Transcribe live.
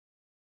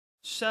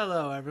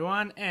Hello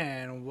everyone,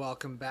 and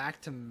welcome back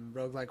to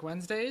Roguelike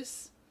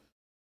Wednesdays.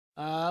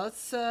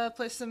 Let's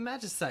play some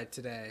Magicite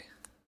today,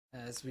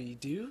 as we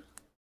do.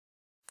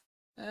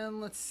 And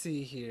let's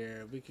see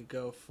here, we could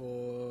go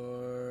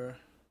for...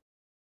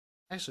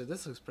 Actually,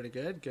 this looks pretty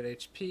good. Good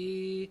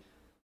HP,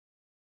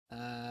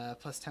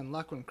 plus 10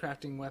 luck when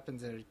crafting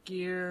weapons or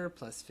gear,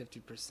 plus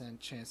 50%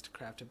 chance to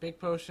craft a big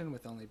potion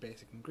with only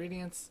basic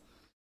ingredients.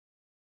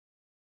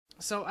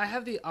 So I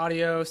have the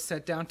audio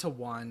set down to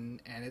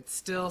 1, and it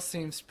still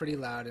seems pretty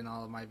loud in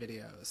all of my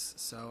videos.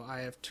 So I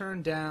have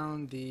turned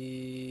down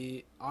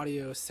the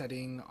audio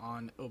setting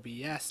on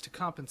OBS to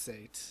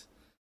compensate.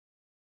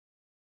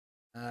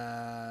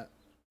 I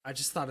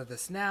just thought of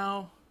this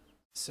now,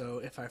 so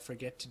if I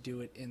forget to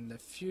do it in the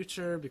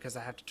future because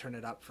I have to turn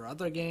it up for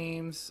other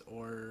games,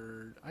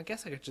 or I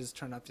guess I could just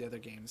turn up the other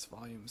games'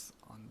 volumes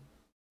on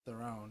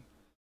their own.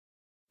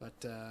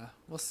 But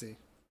we'll see.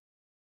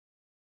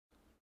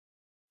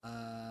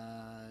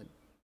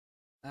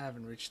 I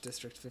haven't reached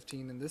District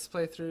 15 in this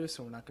playthrough,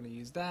 so we're not going to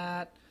use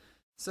that.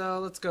 So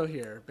let's go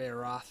here,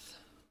 Bayeroth.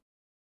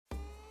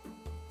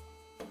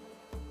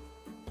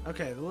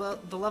 Okay,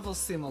 the levels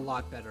seem a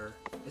lot better.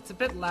 It's a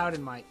bit loud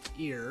in my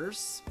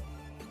ears,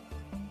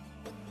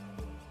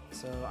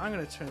 so I'm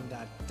going to turn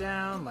that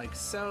down like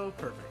so.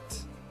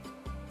 Perfect.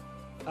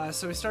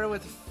 So we started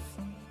with...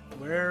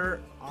 Where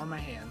are my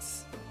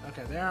hands?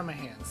 Okay, there are my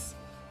hands.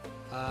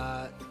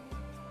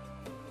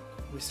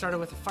 We started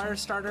with a fire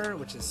starter,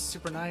 which is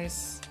super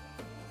nice.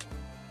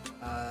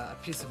 A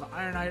piece of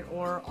ironite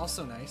ore,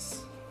 also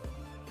nice.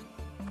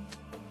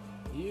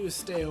 You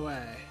stay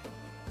away.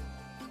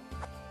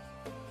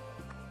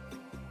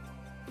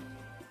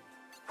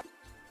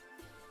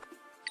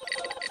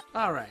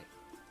 Alright.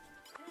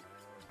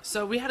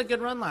 So we had a good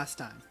run last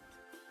time.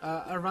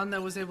 A run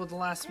that was able to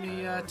last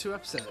me 2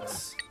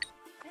 episodes.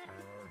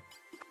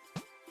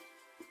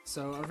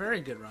 So a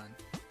very good run.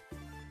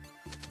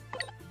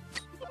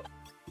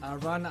 A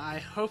run I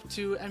hope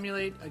to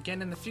emulate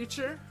again in the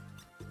future.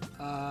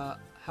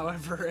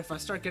 However, if I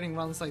start getting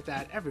runs like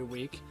that every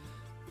week,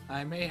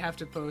 I may have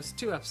to post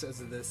 2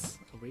 episodes of this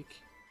a week.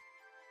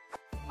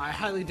 I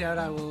highly doubt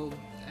I will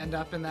end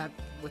up in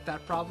with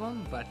that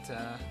problem, but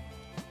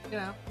you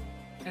know,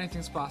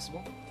 anything's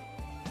possible.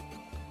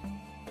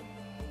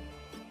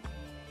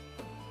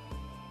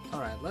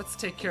 Alright, let's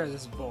take care of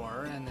this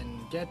boar and then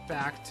get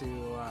back to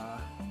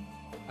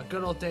a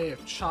good old day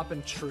of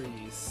chopping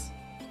trees.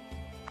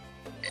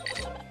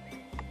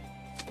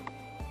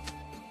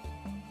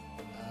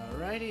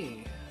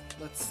 Alrighty,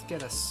 let's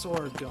get a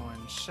sword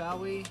going, shall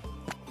we?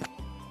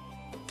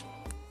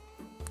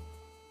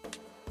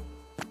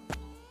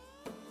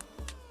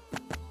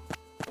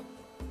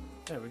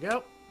 There we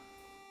go.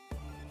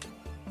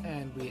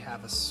 And we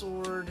have a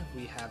sword,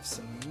 we have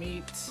some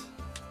meat,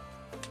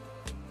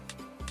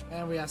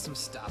 and we have some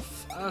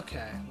stuff.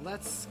 Okay,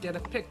 let's get a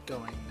pick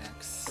going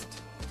next.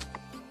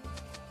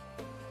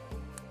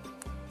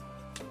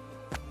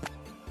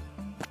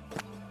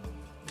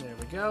 There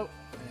we go.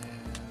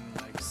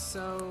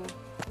 So,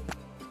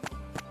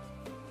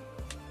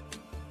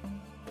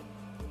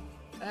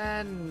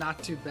 and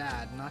not too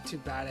bad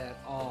at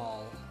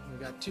all. We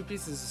got 2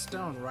 pieces of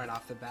stone right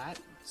off the bat,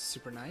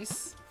 super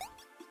nice.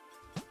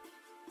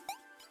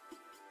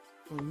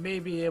 We may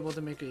be able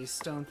to make a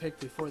stone pick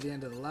before the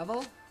end of the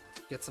level,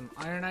 get some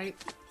ironite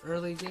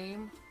early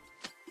game.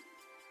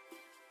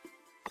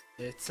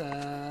 It's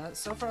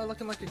so far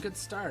looking like a good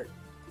start.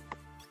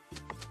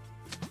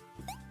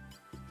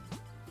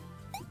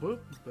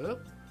 Boop,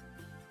 boop.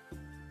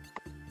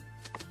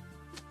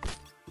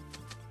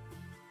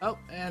 Oh,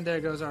 and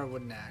there goes our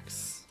wooden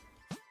axe.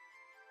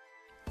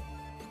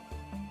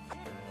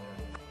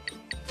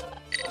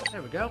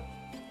 There we go.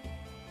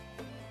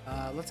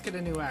 Let's get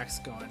a new axe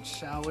going,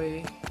 shall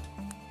we?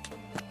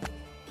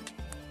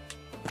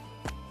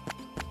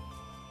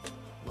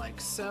 Like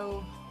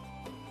so.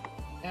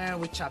 And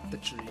we chop the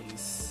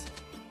trees.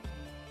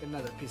 Get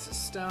another piece of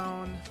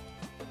stone.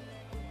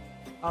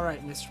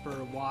 Alright,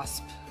 Mr.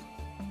 Wasp.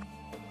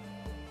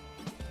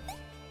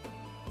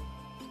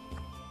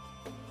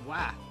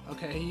 Wow,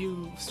 okay,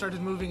 you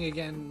started moving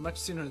again much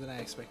sooner than I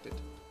expected.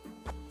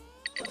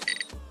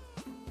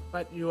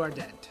 But you are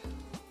dead.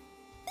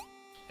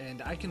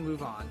 And I can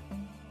move on,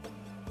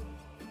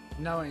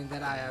 knowing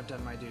that I have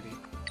done my duty.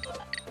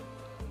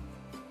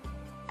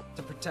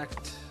 To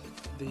protect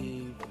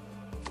the...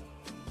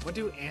 What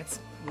do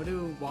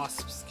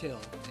wasps kill?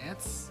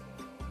 Ants?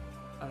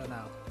 I don't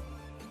know.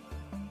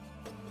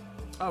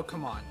 Oh,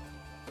 come on.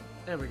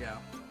 There we go.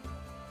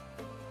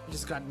 You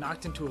just got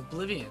knocked into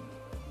oblivion.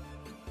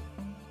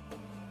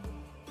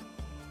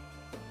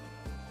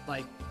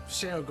 Like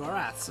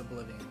Sheogorath's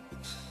oblivion.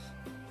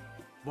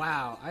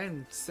 Wow, I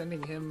am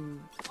sending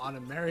him on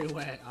his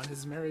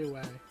merry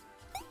way.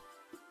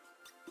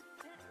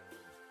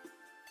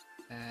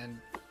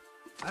 And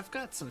I've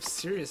got some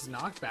serious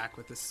knockback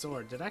with this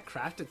sword. Did I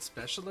craft it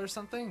special or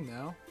something?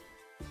 No,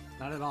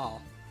 not at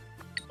all.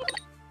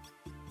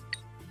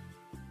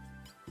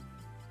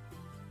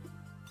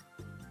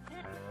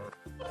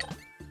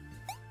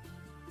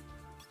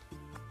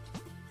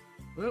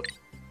 Whoop.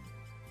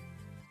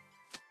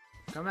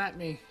 Come at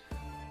me.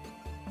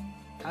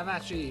 Have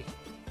at ye.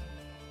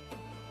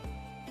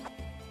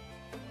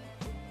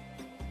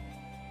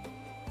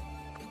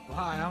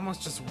 Wow, I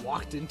almost just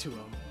walked into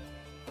him.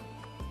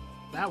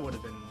 That would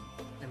have been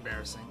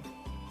embarrassing.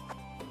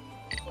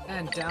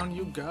 And down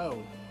you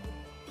go.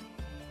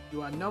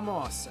 You are no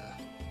more, sir.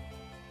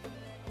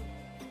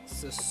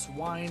 It's a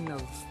swine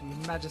of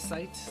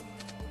Magicite.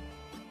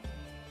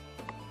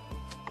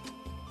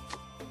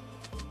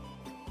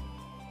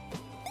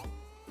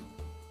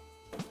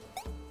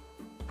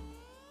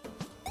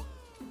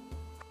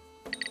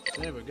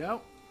 There we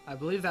go. I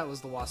believe that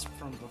was the wasp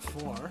from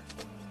before.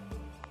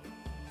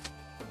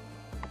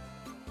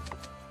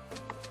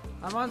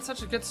 I'm on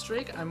such a good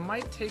streak, I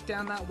might take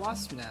down that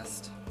wasp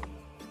nest.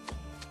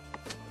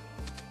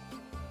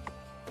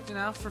 You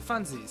know, for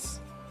funsies.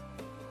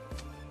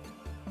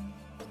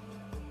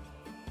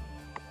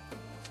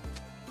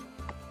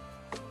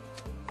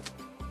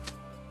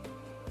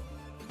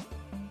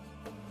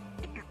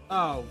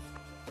 Oh,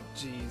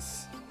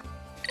 jeez.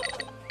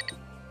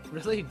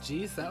 Really?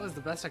 Jeez, that was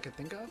the best I could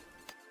think of?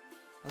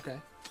 Okay.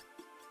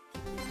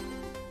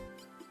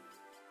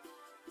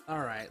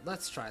 Alright,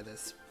 let's try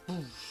this.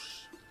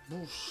 Boosh,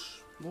 boosh,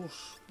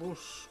 boosh,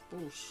 boosh,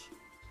 boosh.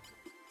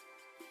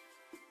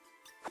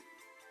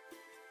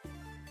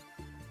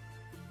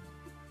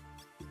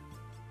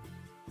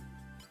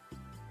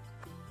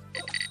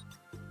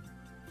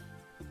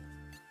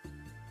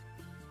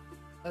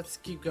 Let's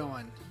keep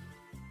going.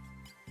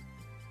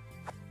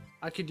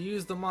 I could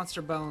use the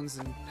monster bones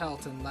and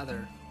pelt and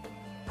leather.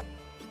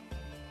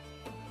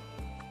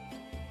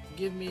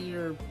 Give me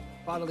your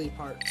bodily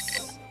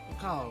parts.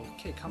 Oh,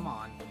 okay, come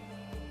on.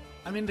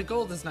 I mean, the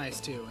gold is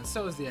nice too, and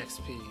so is the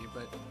XP,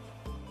 but...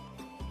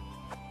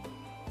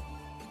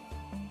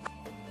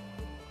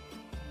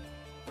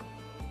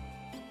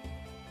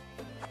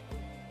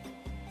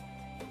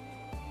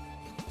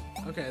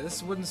 Okay,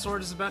 this wooden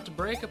sword is about to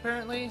break,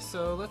 apparently,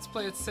 so let's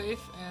play it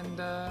safe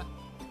and,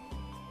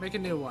 make a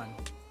new one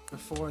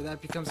before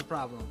that becomes a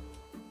problem.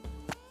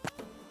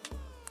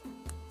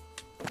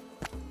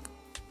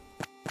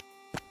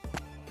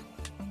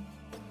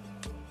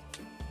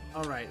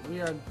 Alright, we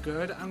are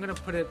good. I'm gonna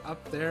put it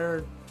up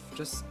there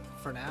just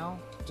for now,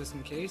 just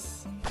in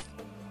case.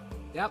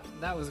 Yep,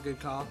 that was a good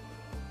call.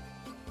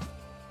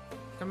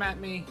 Come at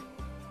me.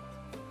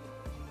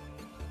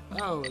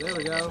 Oh, there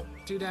we go.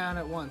 2 down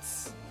at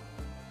once.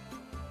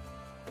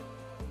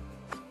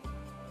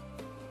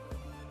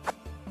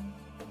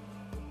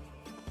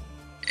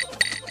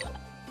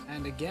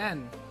 And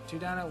again, 2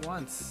 down at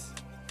once.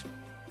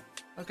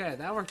 Okay,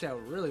 that worked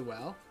out really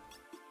well.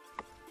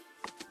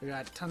 We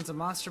got tons of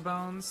monster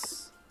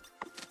bones.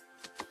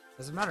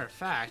 As a matter of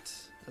fact,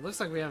 it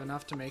looks like we have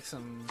enough to make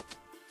some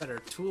better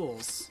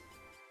tools.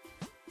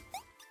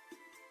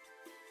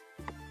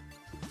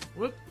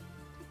 Whoop!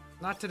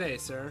 Not today,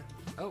 sir.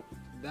 Oh,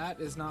 that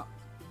is not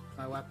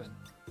my weapon.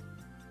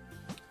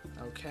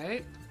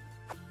 Okay.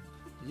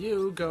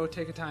 You go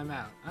take a time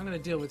out. I'm gonna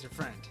deal with your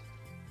friend.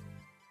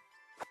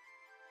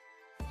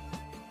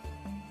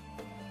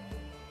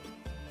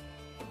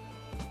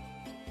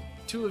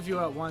 Two of you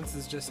at once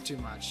is just too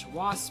much.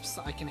 Wasps,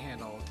 I can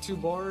handle. 2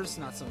 boars,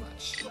 not so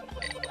much.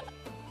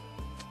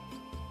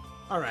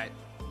 Alright,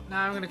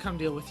 now I'm gonna come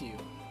deal with you.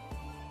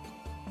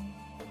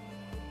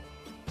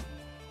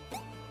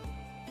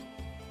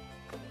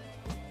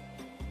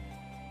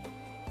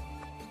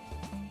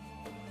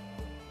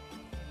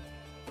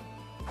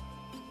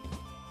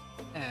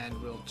 And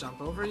we'll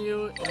jump over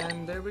you,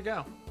 and there we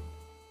go.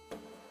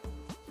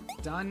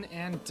 Done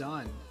and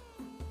done.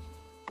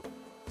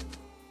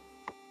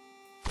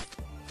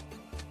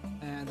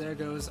 And there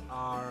goes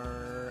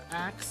our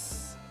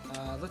axe.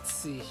 Let's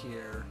see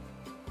here.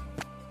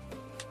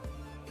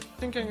 I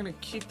think I'm gonna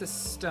keep the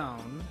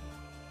stone.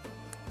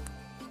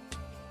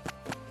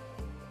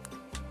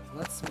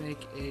 Let's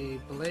make a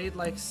blade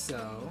like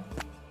so.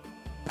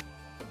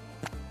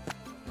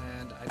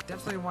 And I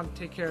definitely want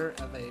to take care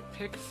of a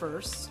pick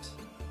first.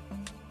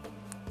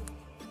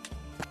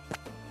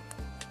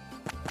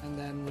 And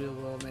then we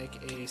will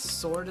make a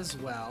sword as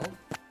well.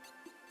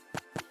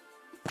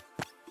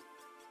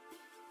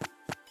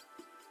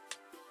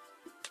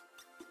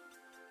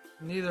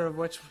 Neither of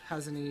which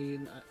has any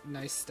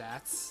nice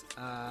stats.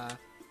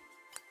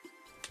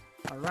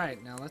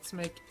 Alright, now let's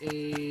make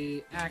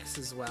a axe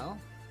as well,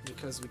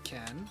 because we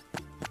can.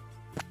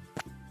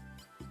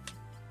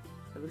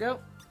 There we go.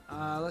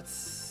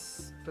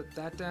 Let's put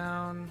that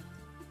down.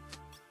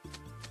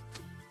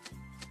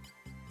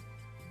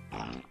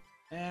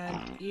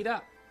 And eat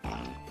up.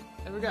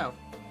 There we go.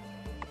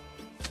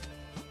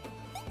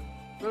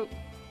 Boop.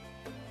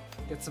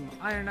 Get some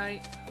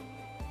ironite.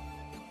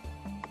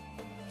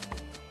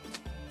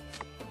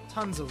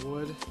 Tons of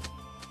wood.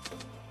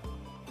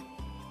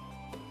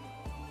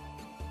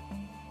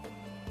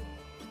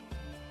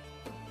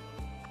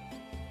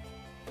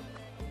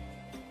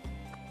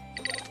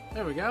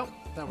 There we go.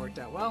 That worked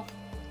out well.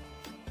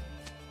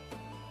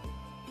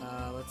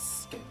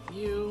 Let's get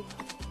you.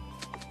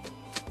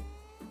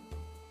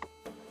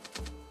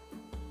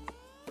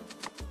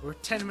 We're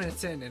 10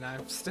 minutes in and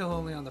I'm still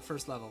only on the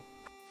first level.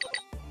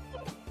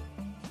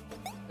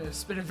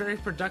 It's been a very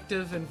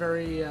productive and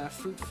very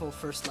fruitful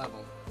first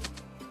level.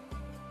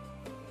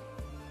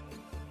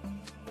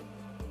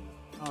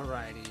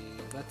 Alrighty,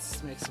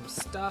 let's make some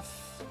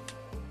stuff.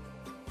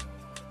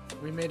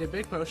 We made a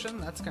big potion,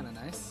 that's kind of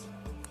nice.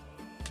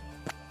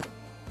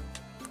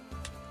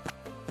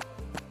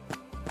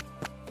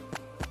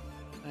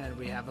 And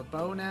we have a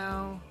bow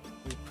now.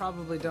 We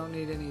probably don't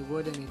need any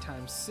wood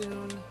anytime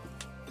soon.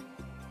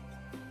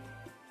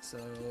 So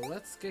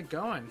let's get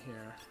going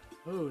here.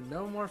 Ooh,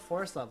 no more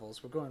forest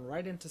levels. We're going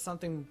right into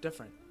something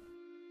different.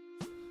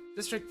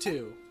 District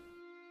 2.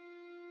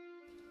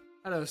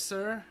 Hello,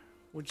 sir.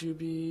 Would you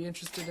be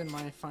interested in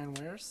my fine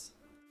wares?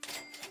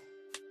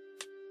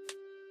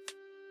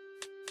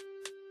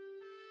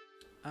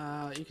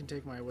 You can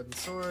take my wooden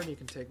sword, you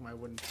can take my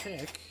wooden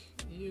pick,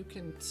 you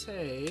can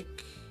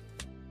take...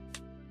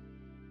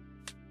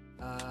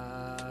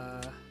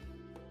 I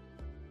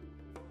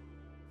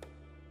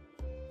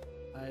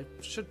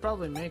should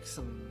probably make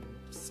some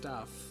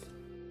stuff.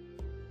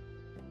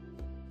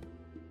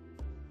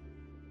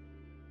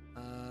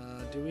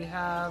 Do we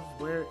have...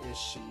 Where is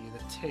she?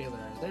 The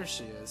tailor. There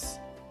she is.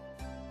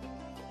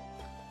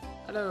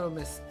 Hello,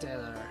 Miss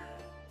Tailor.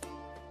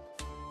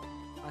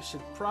 I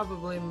should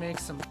probably make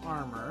some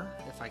armor,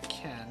 if I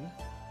can.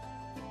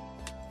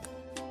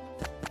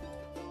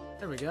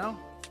 There we go.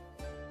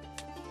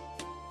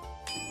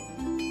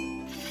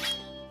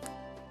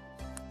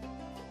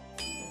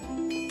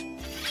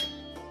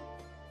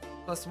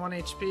 Plus 1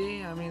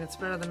 HP, I mean, it's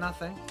better than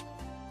nothing.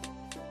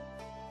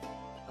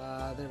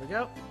 There we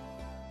go.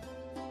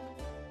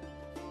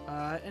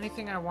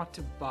 Anything I want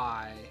to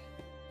buy?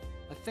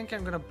 I think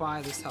I'm gonna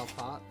buy this health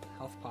pot.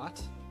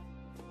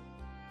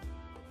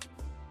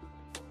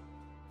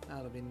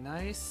 That'll be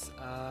nice.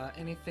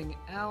 Anything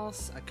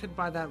else? I could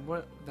buy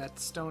that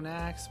stone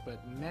axe,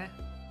 but meh.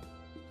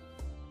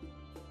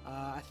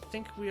 I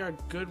think we are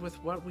good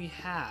with what we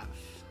have.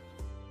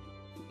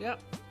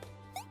 Yep.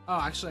 Oh,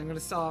 actually, I'm gonna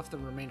sell off the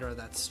remainder of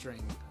that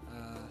string.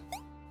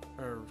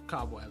 Or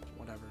cobweb,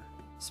 whatever.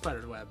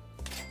 Spider web.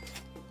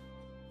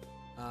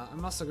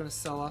 I'm also gonna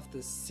sell off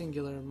this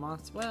singular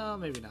monster. Well,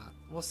 maybe not.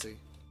 We'll see.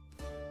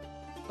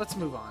 Let's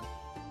move on.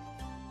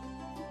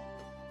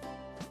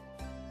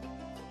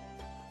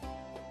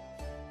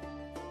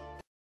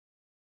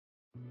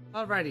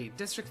 Alrighty,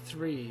 District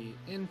 3,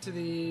 into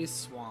the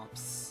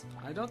swamps.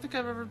 I don't think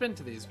I've ever been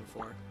to these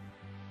before.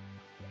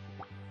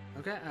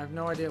 Okay, I have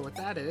no idea what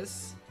that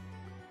is.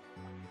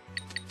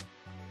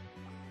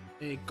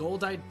 A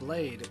goldite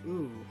blade,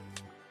 ooh.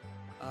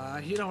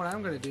 You know what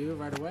I'm gonna do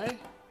right away?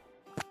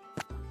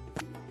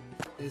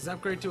 Is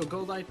upgrade to a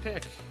goldite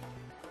pick.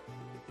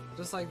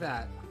 Just like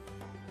that.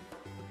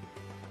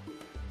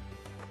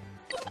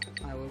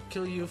 I will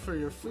kill you for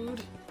your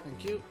food.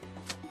 Thank you.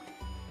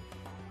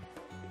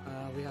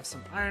 We have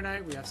some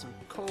ironite, we have some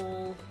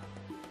coal.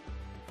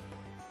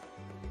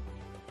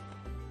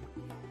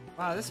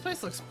 Wow, this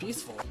place looks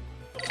peaceful.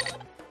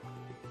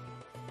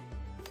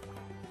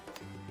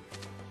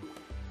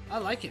 I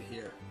like it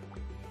here.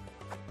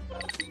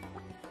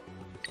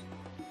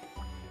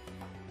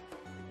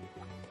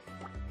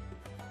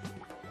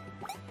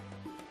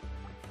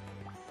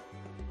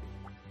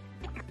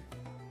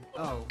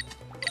 Oh.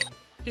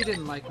 He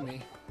didn't like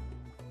me.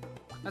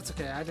 That's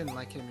okay, I didn't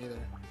like him either.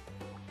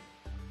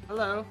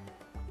 Hello.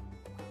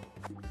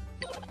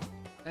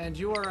 And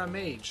you are a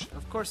mage.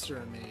 Of course you're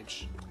a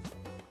mage.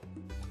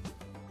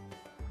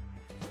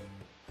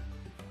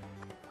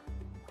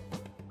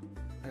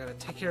 I gotta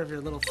take care of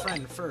your little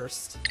friend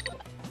first.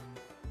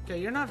 Okay,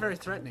 you're not very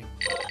threatening.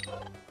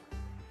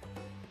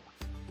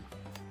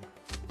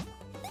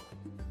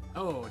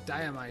 Oh,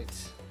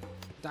 diamite.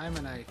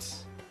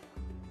 Diamonite.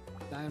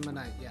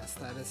 Diamonite, yes,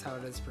 that is how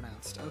it is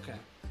pronounced. Okay.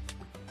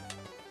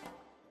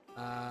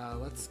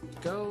 Let's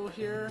go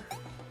here.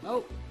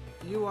 Oh,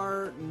 you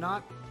are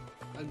not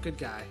a good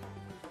guy.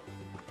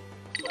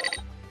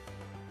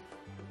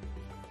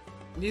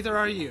 Neither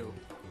are you.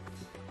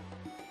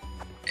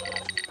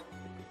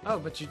 Oh,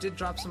 but you did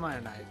drop some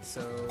ironite,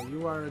 so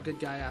you are a good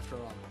guy after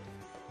all.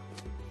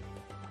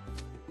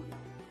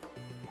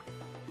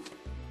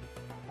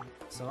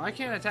 So I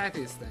can't attack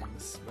these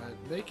things, but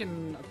they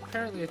can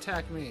apparently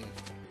attack me.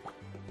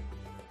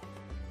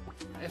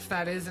 If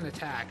that is an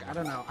attack, I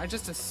don't know. I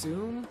just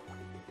assume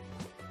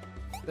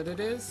that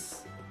it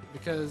is,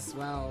 because,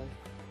 well,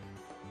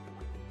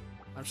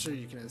 I'm sure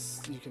you can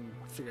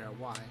figure out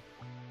why.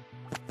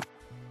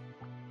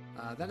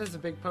 That is a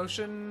big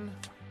potion.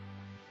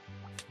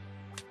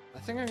 I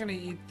think I'm gonna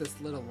eat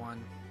this little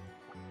one.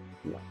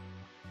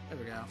 There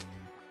we go.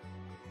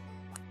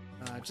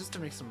 Just to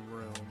make some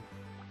room.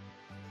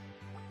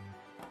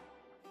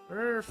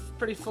 We're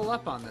pretty full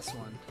up on this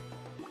one.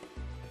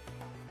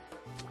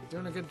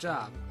 Doing a good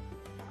job.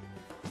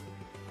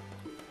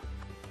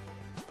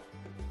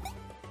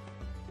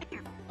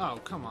 Oh,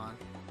 come on.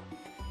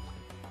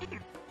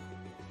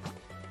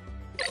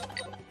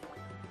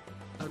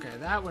 Okay,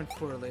 that went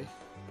poorly.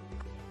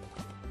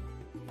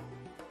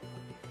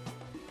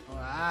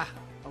 Oh,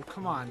 Oh,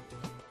 come on.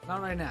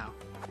 Not right now.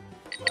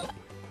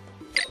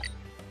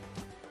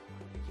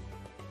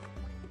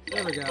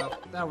 There we go.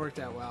 That worked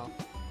out well.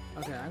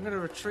 Okay, I'm going to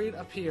retreat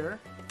up here.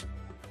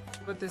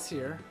 Put this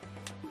here.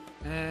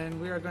 And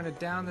we are going to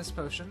down this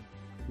potion.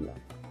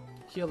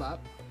 Heal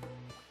up.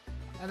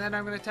 And then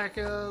I'm going to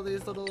tackle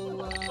these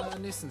little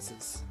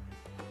nuisances.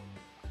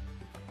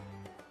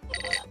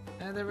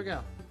 And there we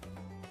go.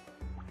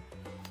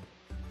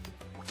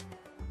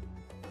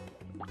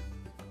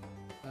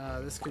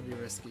 This could be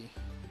risky.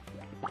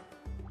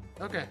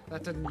 Okay,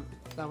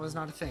 that was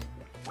not a thing.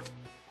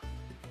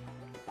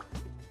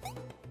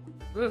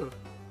 Ooh.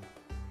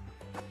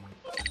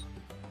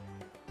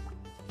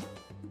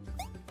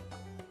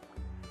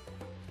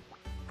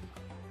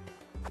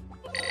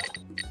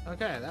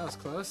 Okay, that was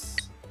close.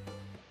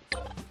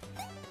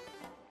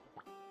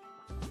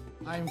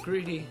 I'm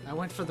greedy. I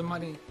went for the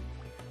money.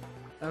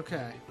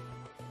 Okay.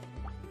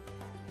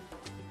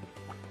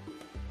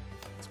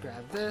 Let's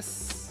grab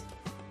this.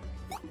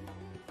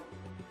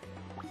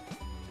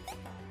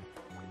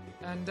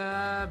 And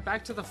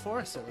back to the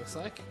forest, it looks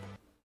like.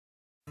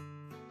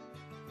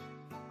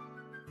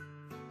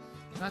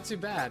 Not too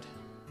bad.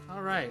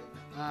 Alright,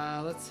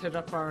 let's hit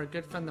up our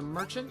good friend the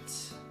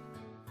merchant.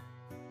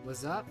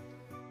 What's up?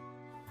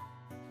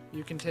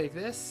 You can take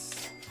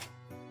this.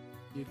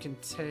 You can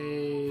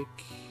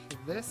take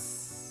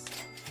this.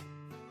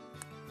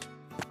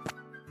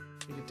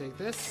 You can take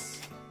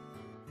this.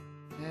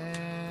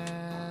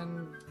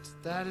 And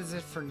that is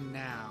it for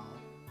now.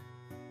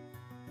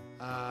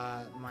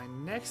 My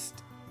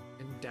next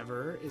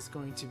endeavor is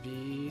going to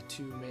be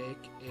to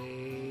make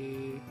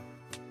a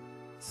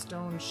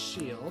stone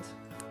shield.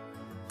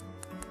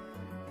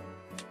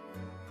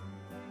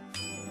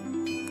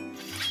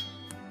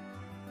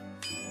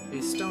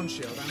 A stone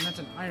shield. I meant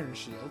an iron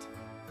shield.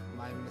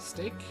 My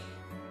mistake.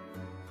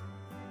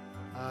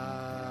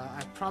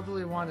 I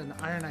probably want an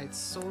ironite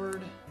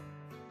sword.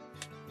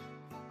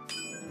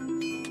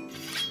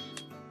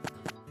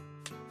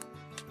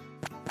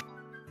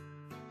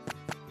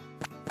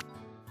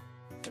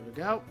 There we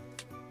go.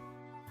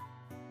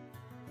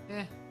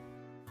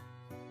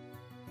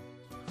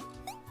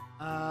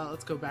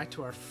 Let's go back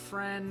to our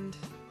friend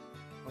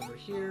over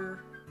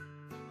here.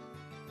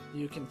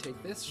 You can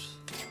take this.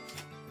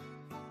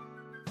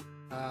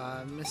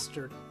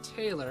 Mr.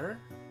 Taylor,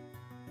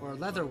 or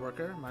leather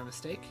worker, my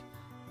mistake.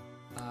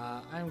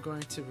 I'm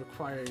going to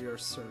require your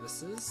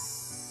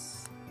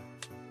services.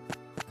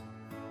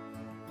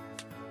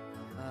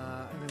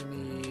 I'm gonna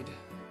need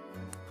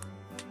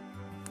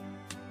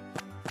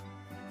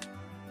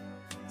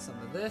some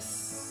of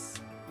this,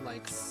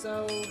 like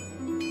so.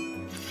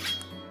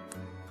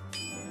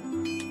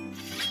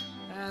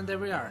 And there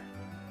we are.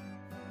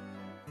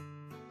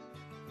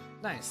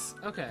 Nice.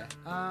 Okay.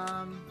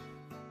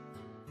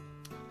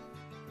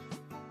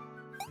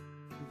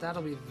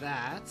 That'll be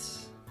that.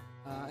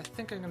 I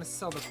think I'm gonna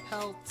sell the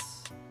pelt.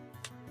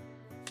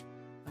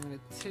 I'm gonna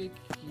take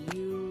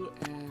you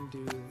and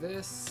do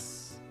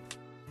this.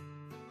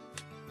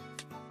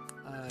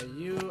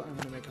 I'm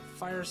gonna make a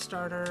fire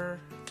starter.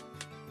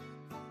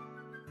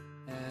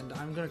 And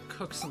I'm gonna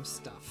cook some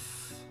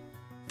stuff.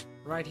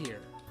 Right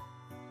here.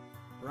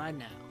 Right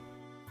now.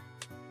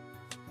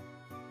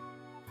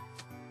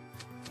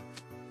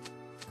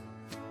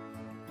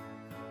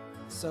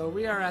 So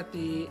we are at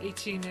the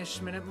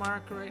 18-ish minute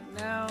mark right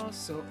now,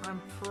 so I'm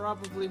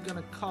probably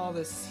gonna call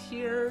this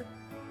here.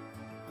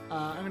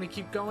 I'm gonna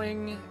keep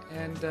going,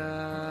 and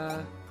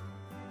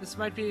this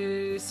might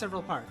be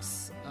several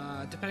parts,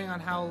 depending on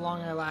how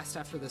long I last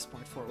after this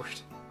point forward.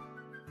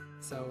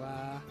 So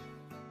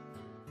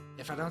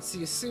if I don't see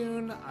you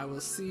soon, I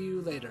will see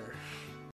you later.